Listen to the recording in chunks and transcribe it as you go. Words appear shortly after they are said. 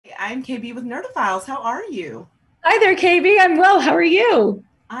I'm KB with Nerdophiles. How are you? Hi there, KB. I'm well. How are you?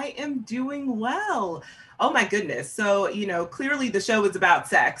 I am doing well. Oh my goodness. So, clearly the show is about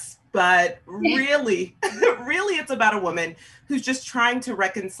sex, but really, really, it's about a woman who's just trying to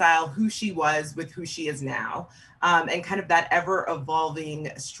reconcile who she was with who she is now. And kind of that ever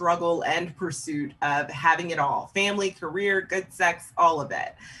evolving struggle and pursuit of having it all: family, career, good sex, all of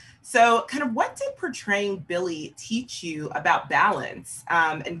it. So, kind of what did portraying Billie teach you about balance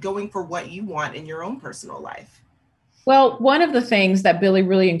and going for what you want in your own personal life? Well, one of the things that Billy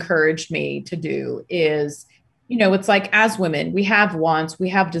really encouraged me to do is, it's like as women, we have wants, we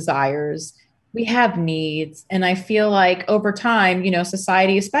have desires, we have needs. And I feel like over time,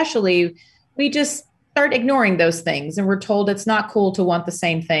 society, especially, we just start ignoring those things. And we're told it's not cool to want the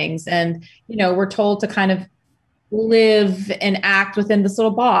same things. And, we're told to kind of live and act within this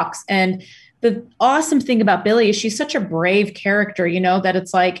little box. And the awesome thing about Billy is she's such a brave character, that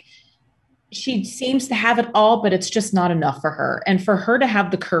it's like, she seems to have it all, but it's just not enough for her. And for her to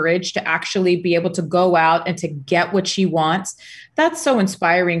have the courage to actually be able to go out and to get what she wants, that's so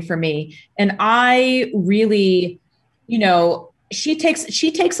inspiring for me. And I really, she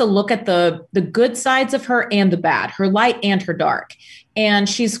takes a look at the good sides of her and the bad, her light and her dark. And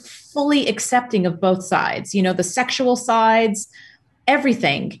she's fully accepting of both sides, the sexual sides,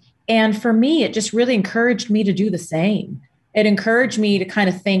 everything. And for me, it just really encouraged me to do the same. It encouraged me to kind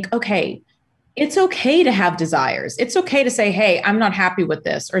of think, okay, it's okay to have desires. It's okay to say, hey, I'm not happy with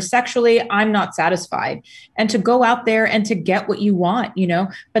this, or sexually, I'm not satisfied, and to go out there and to get what you want,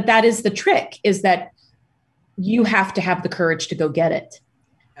 But that is the trick, is that you have to have the courage to go get it.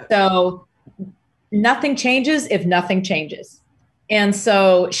 So nothing changes if nothing changes. And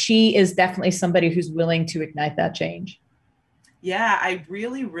so she is definitely somebody who's willing to ignite that change. Yeah, I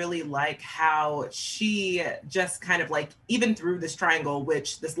really, really like how she just kind of like, even through this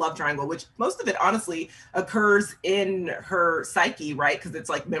love triangle, which most of it honestly occurs in her psyche, right? Because it's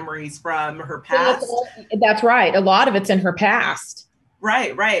like memories from her past. That's right. A lot of it's in her past.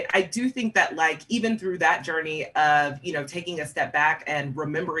 Right, right. I do think that, like, even through that journey of, taking a step back and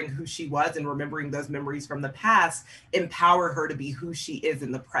remembering who she was and remembering those memories from the past, empower her to be who she is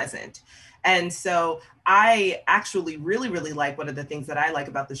in the present. And so I actually really, really like, one of the things that I like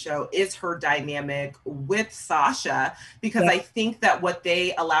about the show is her dynamic with Sasha, because Yeah. I think that what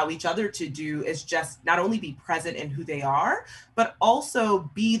they allow each other to do is just not only be present in who they are, but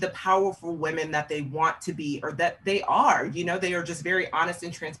also be the powerful women that they want to be, or that they are. They are just very honest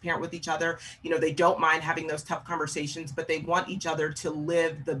and transparent with each other. They don't mind having those tough conversations, but they want each other to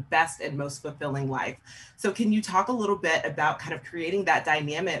live the best and most fulfilling life. So, can you talk a little bit about kind of creating that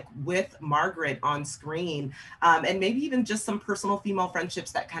dynamic with Margaret on screen, and maybe even just some personal female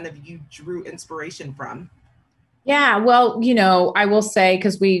friendships that kind of you drew inspiration from? Yeah, well, I will say,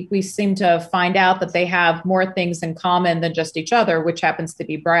 because we seem to find out that they have more things in common than just each other, which happens to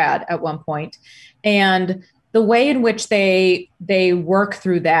be Brad at one point. And the way in which they work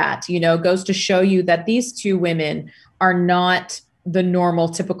through that, goes to show you that these two women are not the normal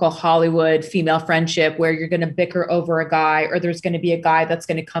typical Hollywood female friendship where you're going to bicker over a guy, or there's going to be a guy that's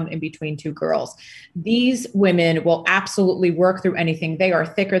going to come in between two girls. These women will absolutely work through anything. They are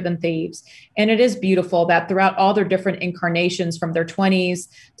thicker than thieves. And it is beautiful that throughout all their different incarnations, from their 20s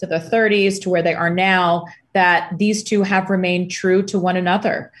to their 30s to where they are now, that these two have remained true to one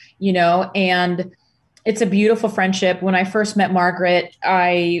another, and it's a beautiful friendship. When I first met Margaret,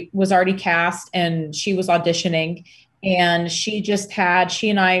 I was already cast and she was auditioning, and she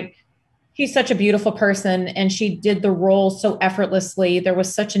and I, she's such a beautiful person, and she did the role so effortlessly. There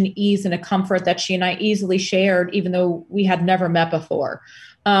was such an ease and a comfort that she and I easily shared, even though we had never met before.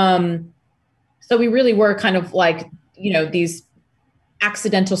 So we really were kind of like, these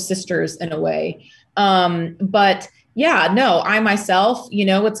accidental sisters in a way. But yeah, no, I myself,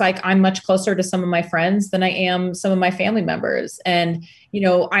 it's like I'm much closer to some of my friends than I am some of my family members. And,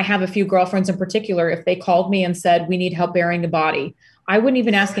 I have a few girlfriends in particular. If they called me and said, we need help burying a body, I wouldn't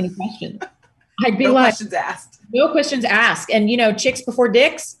even ask any questions. I'd be No like, questions asked. no questions asked. And, chicks before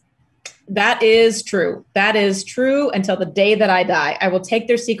dicks, that is true. That is true until the day that I die. I will take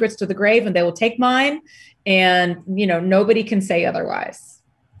their secrets to the grave, and they will take mine. And, nobody can say otherwise.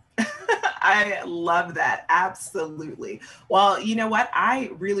 I love that. Absolutely. Well, you know what?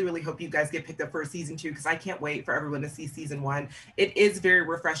 I really, really hope you guys get picked up for season two, because I can't wait for everyone to see season one. It is very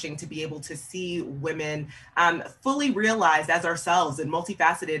refreshing to be able to see women fully realized as ourselves, and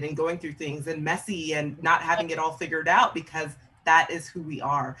multifaceted, and going through things, and messy, and not having it all figured out, because that is who we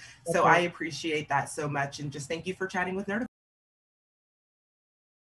are. So I appreciate that so much. And just thank you for chatting with Nerd.